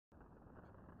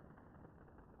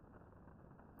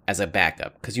as a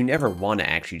backup, because you never want to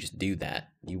actually just do that.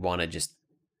 You want to just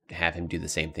have him do the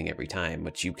same thing every time,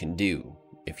 which you can do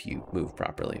if you move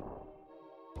properly.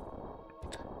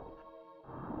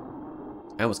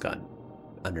 I almost got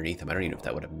underneath him. I don't even know if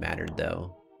that would have mattered,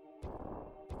 though.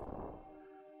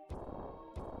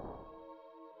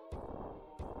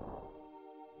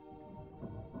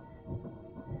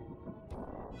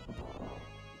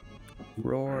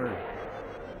 Roar.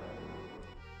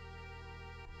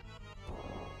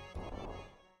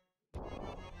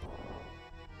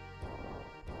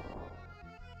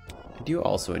 I do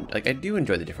also, like, I do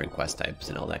enjoy the different quest types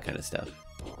and all that kind of stuff.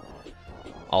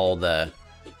 All the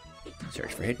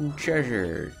search for hidden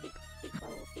treasure,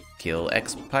 kill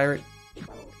ex-pirate,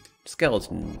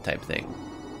 skeleton type thing.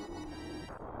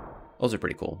 Those are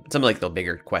pretty cool. Some of like the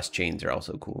bigger quest chains are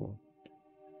also cool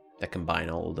that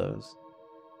combine all of those.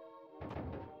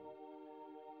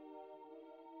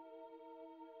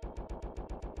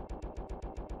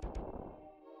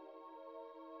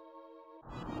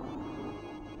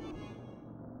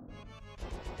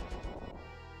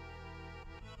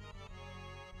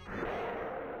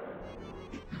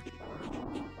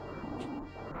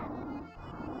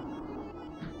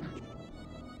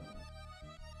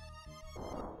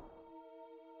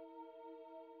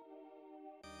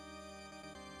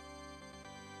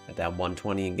 At that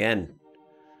 120 again.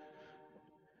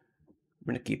 I'm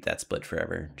gonna keep that split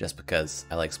forever, just because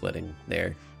I like splitting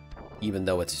there, even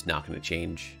though it's just not gonna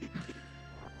change.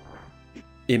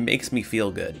 It makes me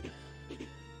feel good.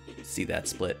 See that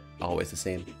split always the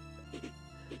same.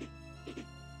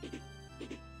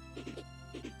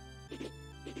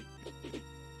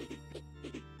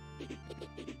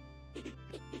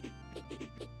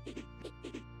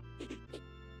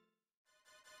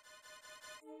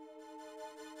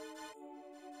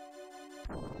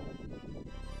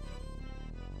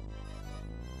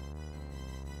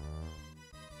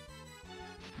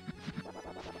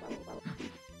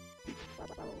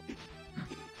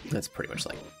 That's pretty much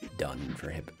like done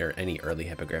for or any early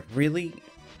hippogriff. Really?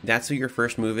 That's what your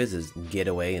first move is get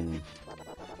away and...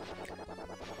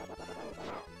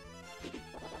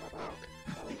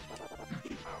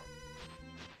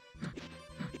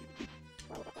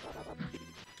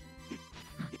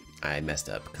 I messed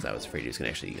up because I was afraid he was gonna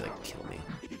actually like kill me.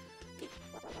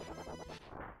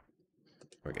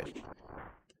 We're good.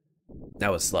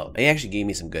 That was slow. He actually gave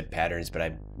me some good patterns, but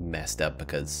I messed up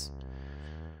because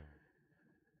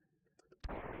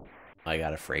I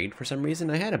got afraid for some reason.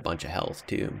 I had a bunch of health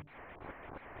too.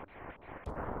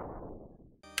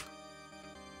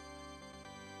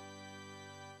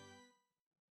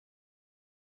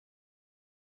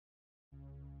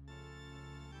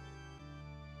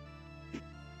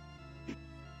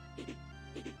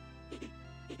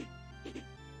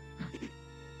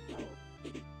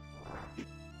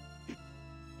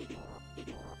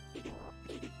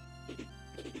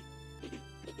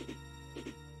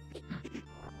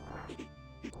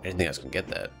 I didn't think I was gonna get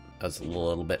that. I was a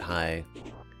little bit high.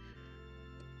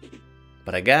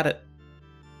 But I got it.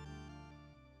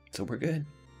 So we're good.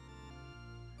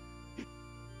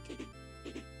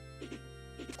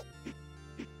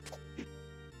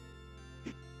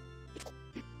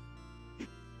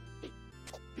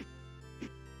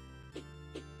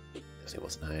 Because it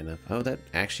wasn't high enough. Oh, that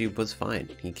actually was fine.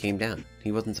 He came down.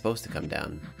 He wasn't supposed to come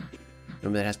down.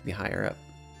 Remember, that has to be higher up.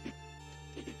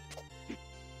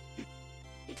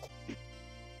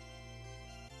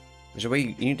 There's a way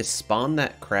you need to spawn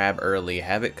that crab early,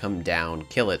 have it come down,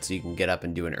 kill it so you can get up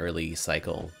and do an early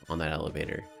cycle on that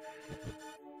elevator.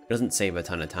 It doesn't save a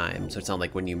ton of time, so it's not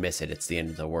like when you miss it, it's the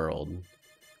end of the world.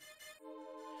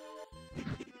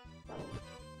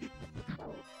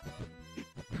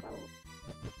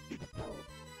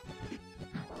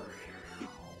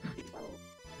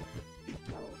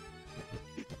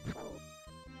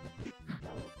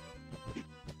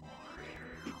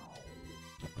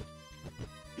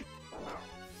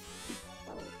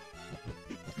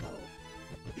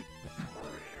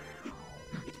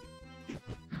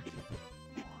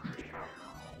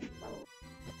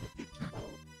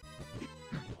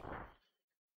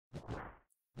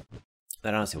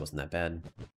 That honestly wasn't that bad.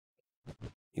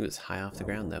 He was high off the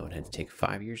ground though and had to take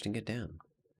 5 years to get down.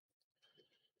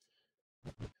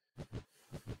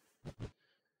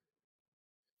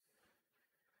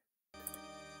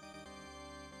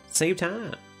 Save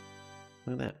time.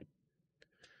 Look at that.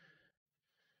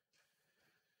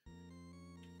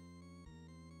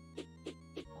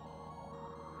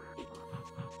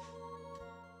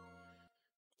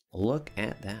 Look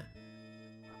at that.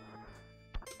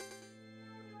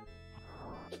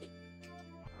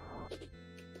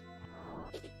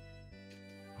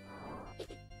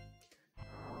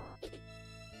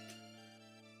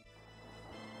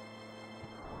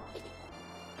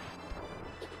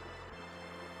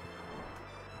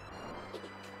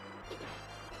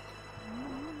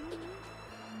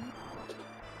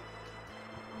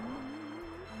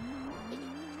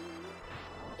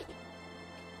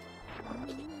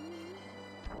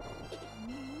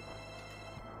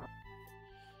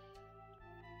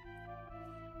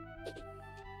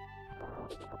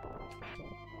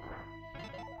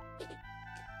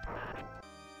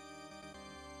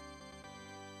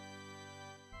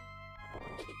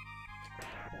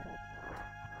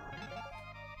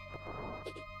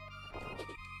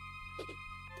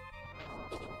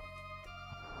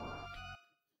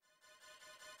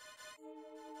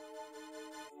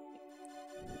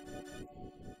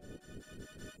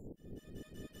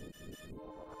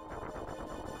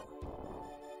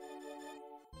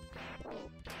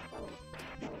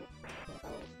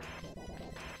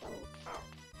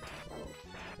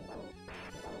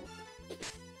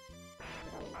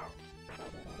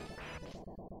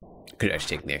 Could have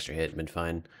actually taken the extra hit and been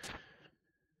fine.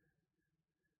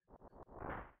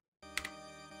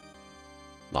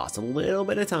 Lost a little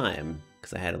bit of time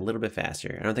because I had a little bit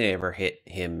faster. I don't think I ever hit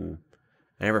him.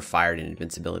 I never fired in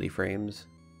invincibility frames.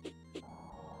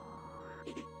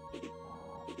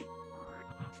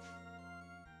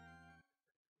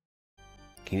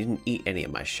 He didn't eat any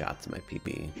of my shots in my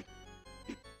PP.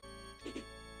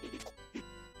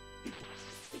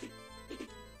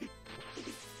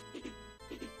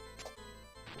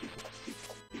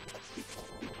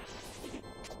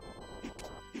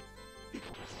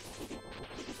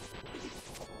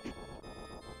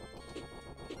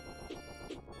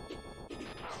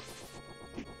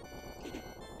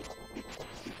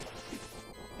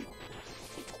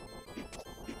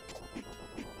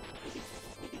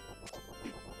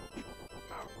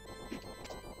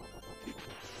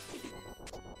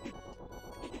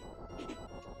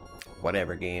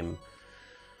 Whatever, game.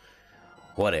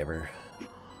 Whatever.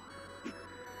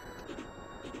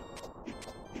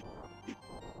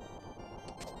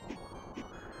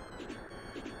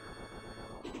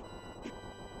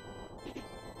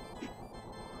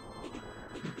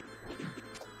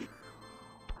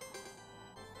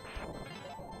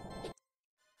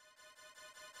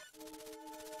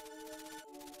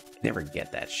 Never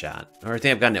get that shot. Or I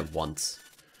think I've gotten it once.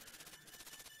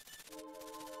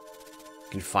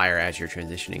 You can fire as you're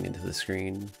transitioning into the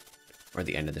screen, or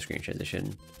the end of the screen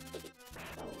transition.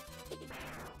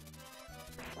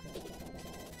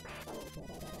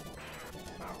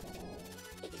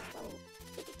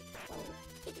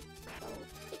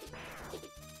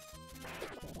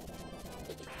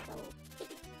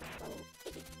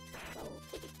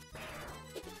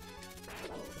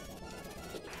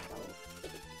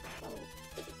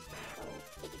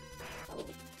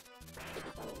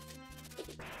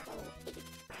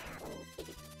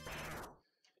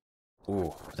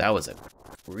 Ooh, that was a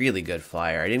really good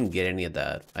flyer. I didn't get any of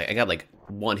the... I got like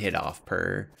one hit off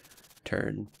per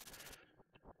turn.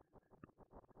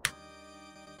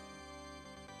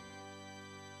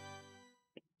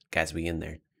 Guys, we in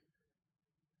there.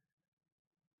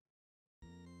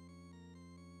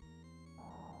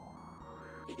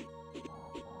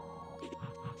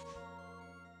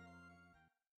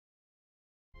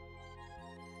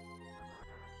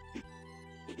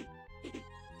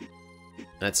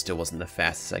 That still wasn't the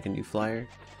fastest I can do flyer.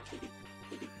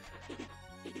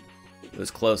 It was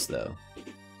close, though.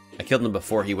 I killed him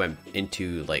before he went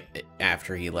into, like,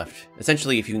 after he left.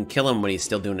 Essentially, if you can kill him when he's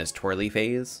still doing his twirly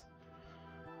phase,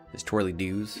 his twirly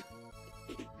doos.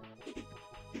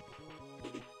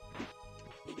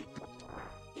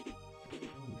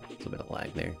 A little bit of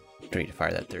lag there. Don't need to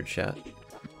fire that third shot.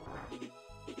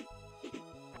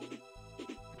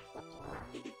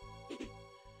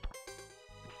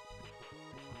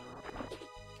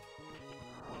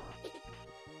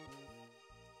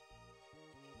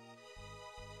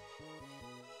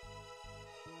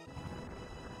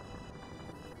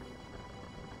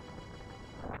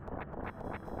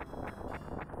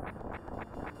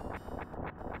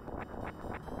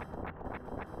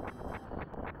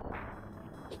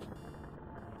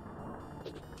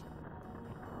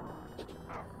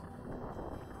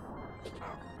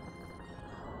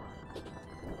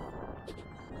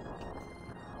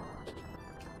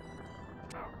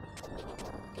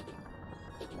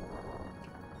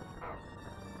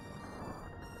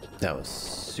 That was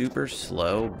super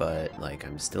slow, but, like,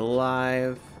 I'm still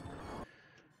alive.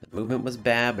 The movement was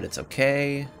bad, but it's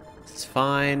okay. It's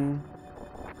fine.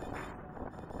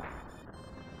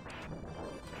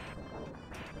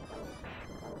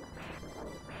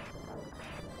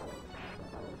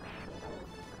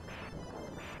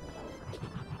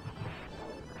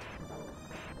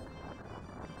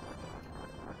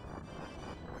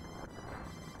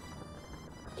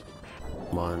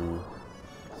 One,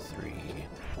 3,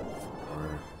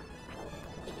 4,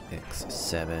 6,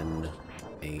 7,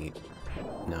 8,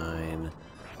 9,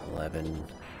 11,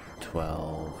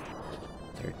 12,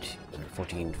 13,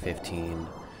 14, 15,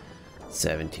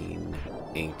 17,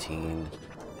 18,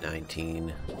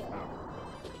 19.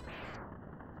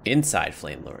 Inside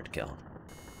Flame Lord kill.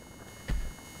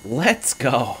 Let's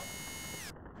go.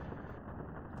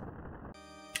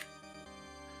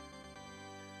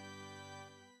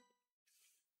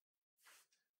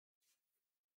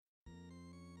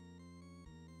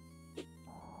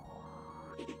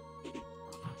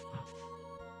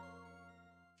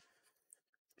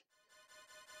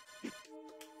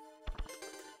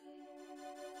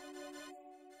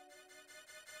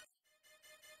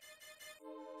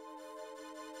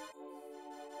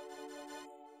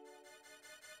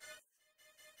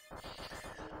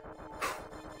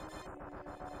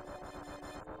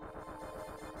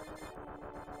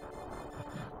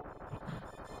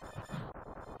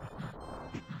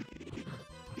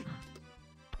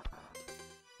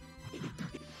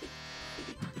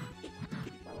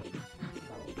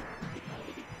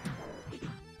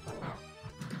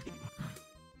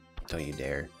 Don't you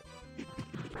dare.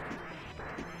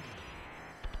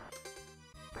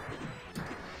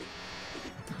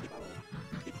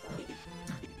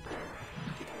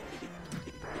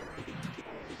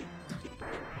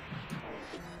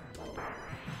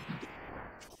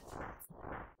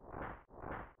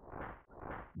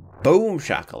 Boom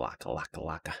shakalaka laka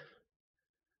laka.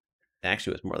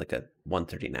 Actually, it was more like a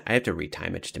 139. I have to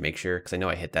retime it just to make sure, because I know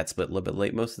I hit that split a little bit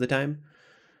late most of the time.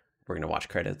 We're going to watch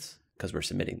credits, because we're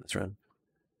submitting this run.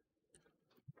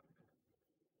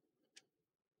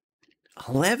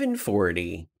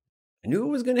 1140. I knew it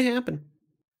was going to happen.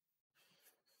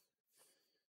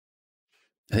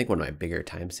 I think one of my bigger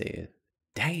time saves.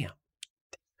 Damn.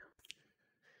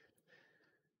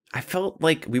 I felt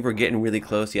like we were getting really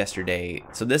close yesterday.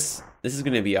 So this is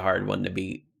going to be a hard one to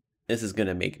beat. This is going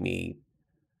to make me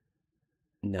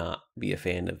not be a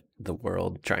fan of the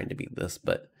world trying to beat this,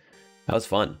 but that was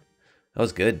fun. That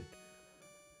was good.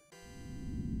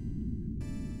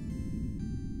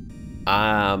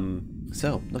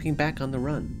 So looking back on the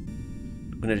run,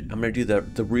 I'm gonna do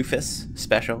the Rufus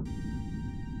special.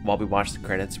 While we watch the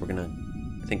credits, we're gonna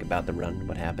think about the run,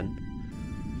 what happened.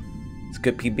 It's a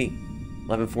good PB.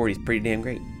 1140 is pretty damn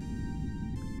great.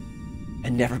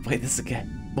 And never play this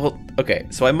again. Well, okay,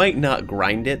 so I might not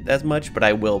grind it as much, but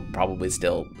I will probably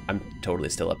still, I'm totally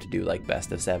still up to do like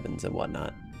best of sevens and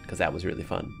whatnot, because that was really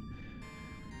fun.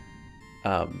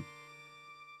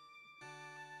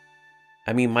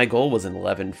 I mean, my goal was an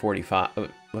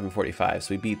 1145,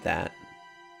 so we beat that.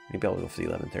 Maybe I'll go for the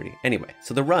 1130. Anyway,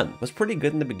 so the run was pretty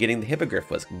good in the beginning. The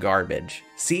hippogriff was garbage.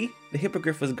 See? The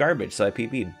hippogriff was garbage, so I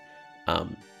PB'd.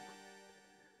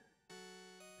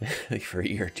 For a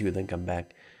year or two, then come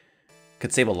back.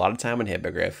 Could save a lot of time on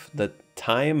hippogriff. The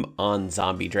time on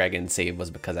zombie dragon save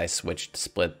was because I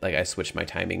switched my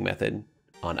timing method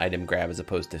on item grab as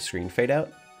opposed to screen fade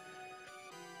out.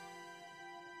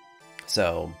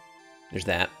 So there's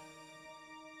that.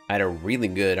 I had a really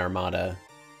good armada.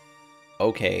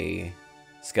 Okay,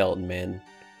 skeleton man.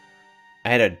 I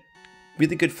had a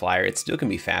really good flyer. It still can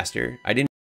be faster. I didn't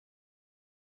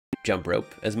jump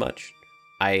rope as much.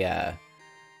 I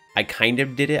kind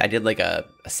of did it. I did like a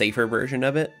safer version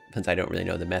of it, since I don't really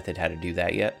know the method how to do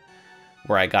that yet,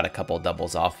 where I got a couple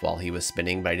doubles off while he was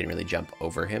spinning, but I didn't really jump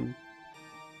over him.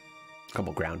 A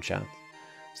couple ground shots.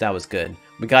 So that was good.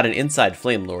 We got an inside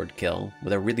Flame Lord kill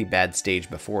with a really bad stage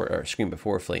before, or screen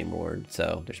before Flame Lord,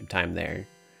 so there's some time there.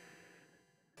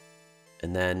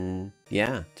 And then,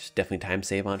 yeah, just definitely time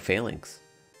save on failings.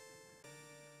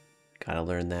 Gotta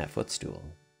learn that footstool.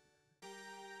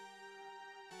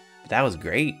 But that was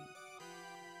great.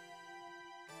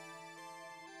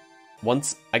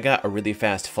 Once I got a really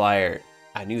fast flyer,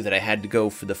 I knew that I had to go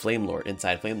for the Flame Lord,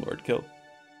 inside Flame Lord kill.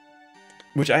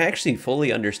 Which I actually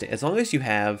fully understand. As long as you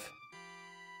have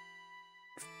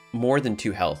more than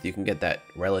 2 health, you can get that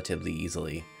relatively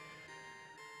easily.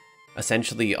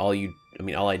 Essentially,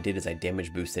 all I did is I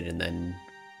damage boosted and then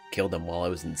killed them while I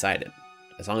was inside it.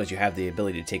 As long as you have the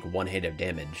ability to take 1 hit of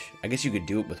damage. I guess you could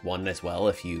do it with 1 as well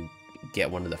if you get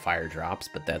one of the fire drops,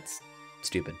 but that's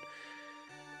stupid.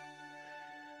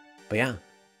 But yeah,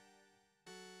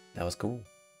 that was cool.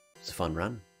 It's a fun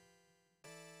run.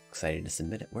 Excited to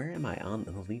submit it. Where am I on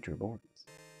the leaderboards?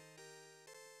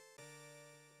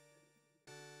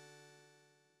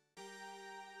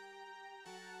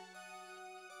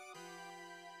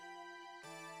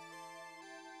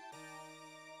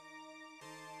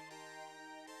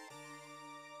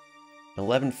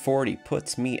 $11.40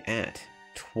 puts me at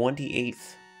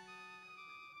 28th,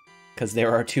 because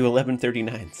there are 2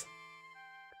 11.39s.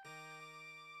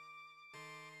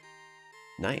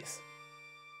 Nice.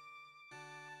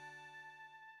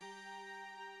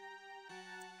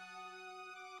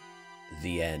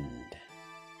 The end.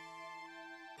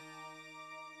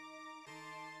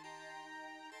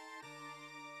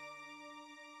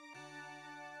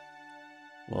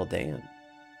 Well, damn.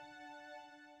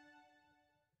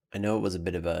 I know it was a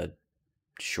bit of a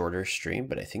shorter stream,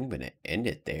 but I think I'm going to end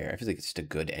it there. I feel like it's just a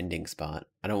good ending spot.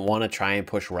 I don't want to try and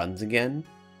push runs again.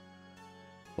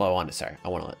 Well, I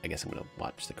guess I'm going to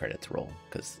watch the credits roll,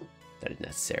 because that is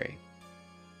necessary,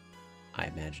 I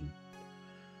imagine.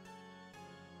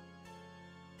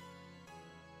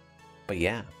 But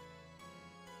yeah.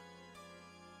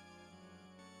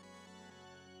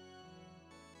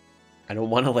 I don't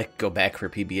want to like go back for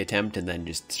PB attempt and then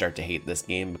just start to hate this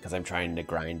game because I'm trying to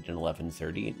grind an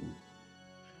 1130. And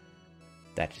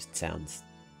that just sounds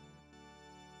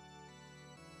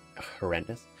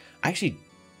horrendous. I actually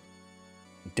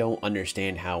don't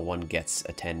understand how one gets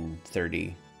a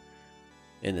 1030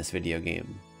 in this video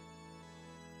game.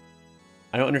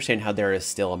 I don't understand how there is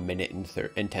still a minute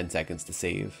and 10 seconds to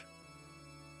save.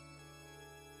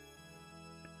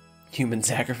 Human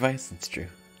sacrifice? That's true.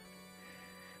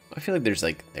 I feel like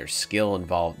there's skill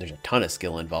involved. There's a ton of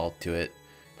skill involved to it.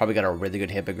 Probably got a really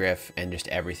good hippogriff and just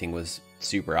everything was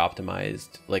super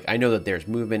optimized. Like, I know that there's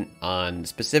movement on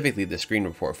specifically the screen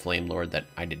report Flame Lord that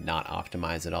I did not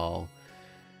optimize at all.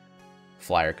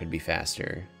 Flyer could be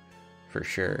faster, for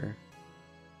sure.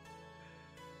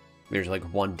 There's like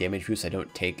one damage boost I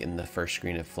don't take in the first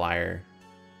screen of Flyer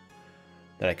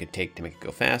that I could take to make it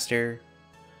go faster.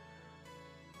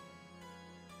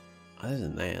 Other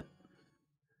than that,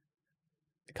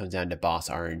 it comes down to boss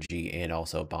RNG and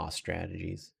also boss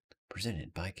strategies.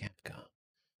 Presented by Capcom.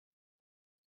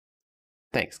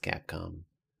 Thanks, Capcom.